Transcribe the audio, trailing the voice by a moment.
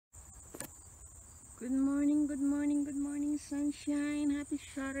Good morning, good morning, good morning, sunshine. Happy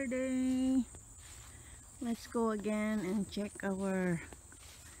Saturday. Let's go again and check our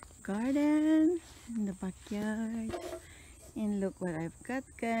garden in the backyard. And look what I've got,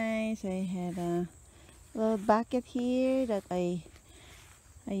 guys. I had a little bucket here that I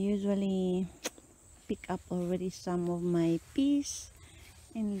usually pick up already some of my peas.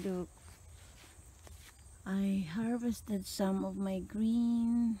 And look, I harvested some of my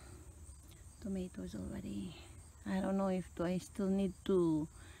green tomatoes already. I don't know if I still need to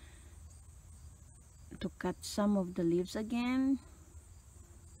cut some of the leaves again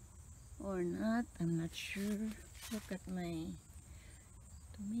or not. I'm not sure. Look at my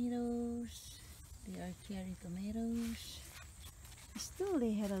tomatoes. They are cherry tomatoes. Still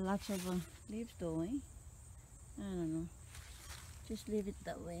they had a lot of leaves though, eh? I don't know. Just leave it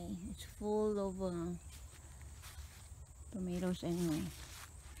that way. It's full of tomatoes anyway.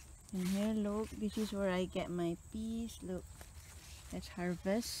 And here, look, this is where I get my peas. Look, let's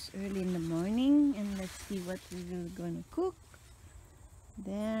harvest early in the morning and let's see what we're gonna cook.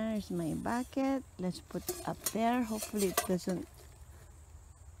 There's my bucket. Let's put it up there. Hopefully it doesn't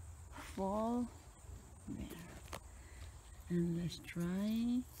fall. There. And let's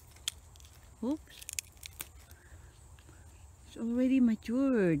try. Oops. It's already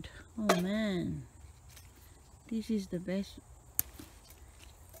matured. Oh man. This is the best.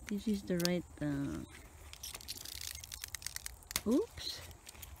 This is the right oops.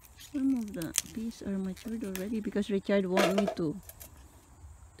 Some of the peas are matured already because Richard want me to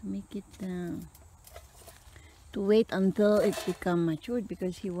make it to wait until it become matured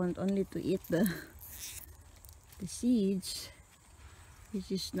because he want only to eat the seeds,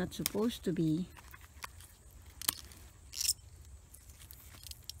 which is not supposed to be,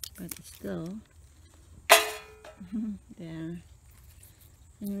 but still there.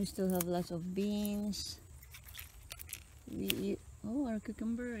 And we still have lots of beans. Oh, our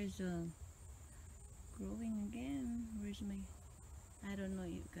cucumber is growing again. Where's my, I don't know,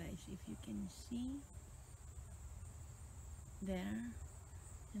 you guys, if you can see there.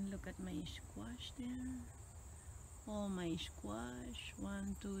 And look at my squash there. Oh, my squash.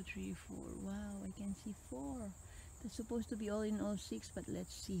 1 2 3 4. Wow, I can see 4. That's supposed to be all in all 6, but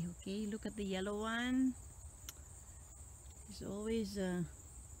let's see. Okay, look at the yellow one. It's always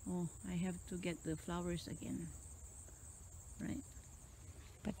oh, I have to get the flowers again, right?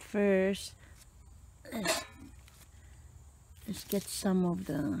 But first, let's get some of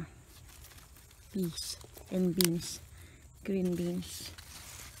the peas and beans, green beans.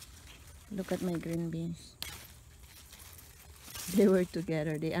 Look at my green beans. They were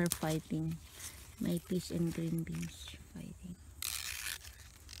together. They are fighting. My peas and green beans fighting.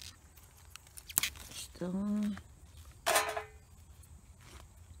 So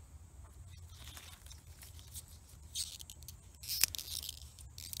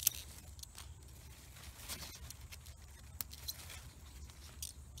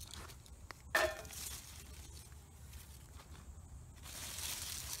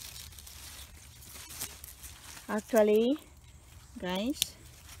actually, guys,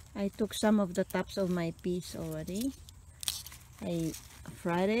 I took some of the tops of my peas already. I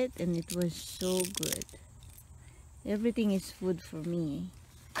fried it and it was so good. Everything is food for me.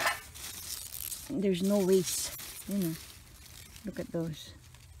 There's no waste, you know. Look at those.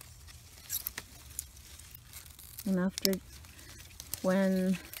 And after,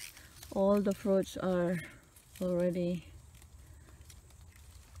 when all the fruits are already,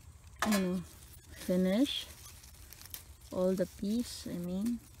 you know, finished, all the peas, I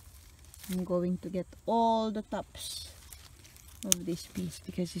mean, I'm going to get all the tops of this piece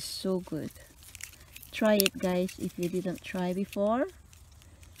because it's so good. Try it, guys. If you didn't try before,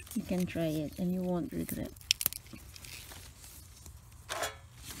 you can try it and you won't regret.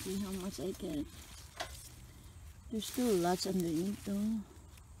 See how much I get. There's still lots underneath though.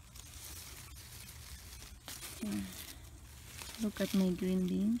 Yeah. Look at my green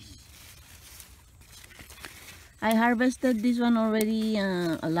beans. I harvested this one already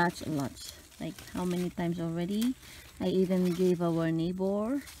a lot. Like how many times already. I even gave our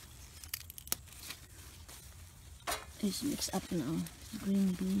neighbor. It's mixed up now.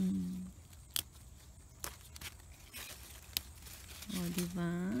 Green bean. Oh,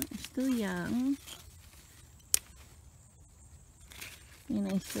 diba? It's still young.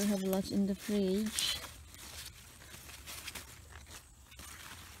 And I still have lots in the fridge.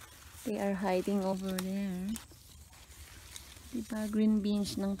 They are hiding over there. Diba? Green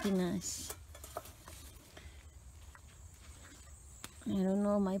beans ng Pinas. I don't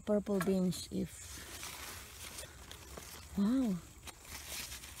know my purple beans if... Wow.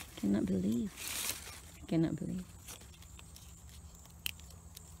 Cannot believe. cannot believe.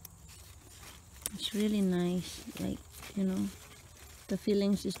 It's really nice, like, you know, the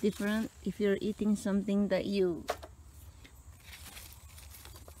feelings is different if you're eating something that you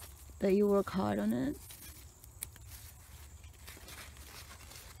work hard on it.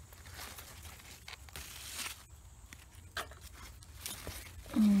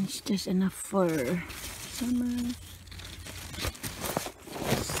 It's just enough for summer.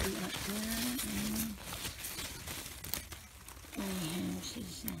 Let's see what there.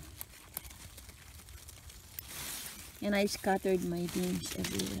 And I scattered my beans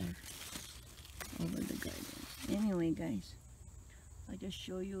everywhere over the garden. Anyway, guys, I'll just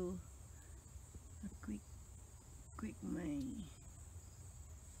show you a quick my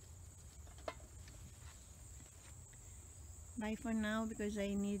bye for now, because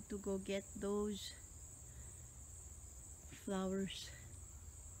I need to go get those flowers,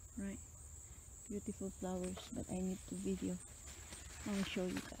 right? Beautiful flowers, but I need to video. I'll show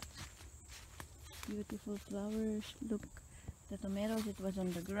you guys. Beautiful flowers. Look, the tomatoes, it was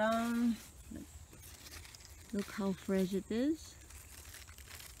on the ground. Look how fresh it is.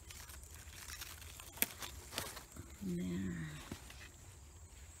 There.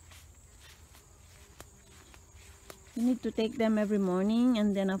 You need to take them every morning,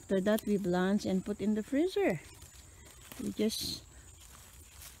 and then after that we blanch and put in the freezer. We just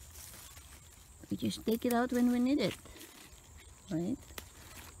take it out when we need it, right?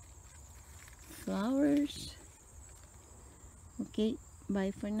 Flowers. Okay,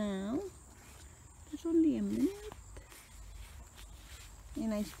 bye for now. There's only a minute.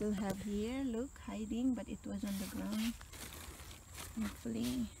 And I still have here, look, hiding, but it was on the ground.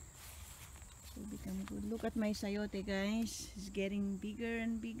 Hopefully it will become good. Look at my sayote, guys. It's getting bigger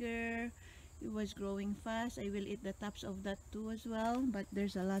and bigger. It was growing fast. I will eat the tops of that too as well, but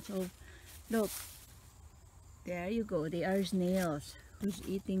there's a lot of, look, there you go. They are snails. Who's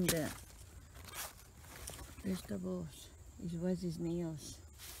eating the vegetables? It was snails,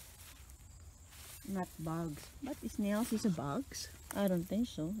 not bugs. But snails is a bugs? I don't think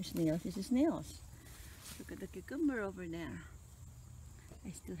so. Snails is snails. Look at the cucumber over there. I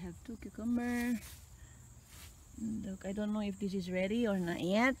still have 2 cucumber. Look, I don't know if this is ready or not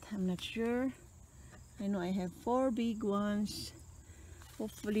yet. I'm not sure. I know I have 4 big ones.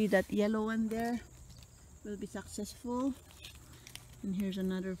 Hopefully that yellow one there will be successful. And here's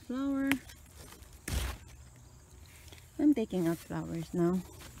another flower. I'm taking out flowers now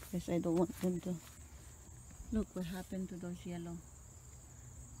because I don't want them to. Look what happened to those yellow.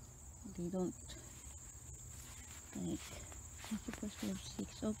 They don't, like, I'm supposed to have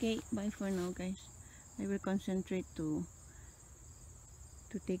 6. Okay, bye for now, guys. I will concentrate to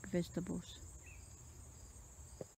take vegetables.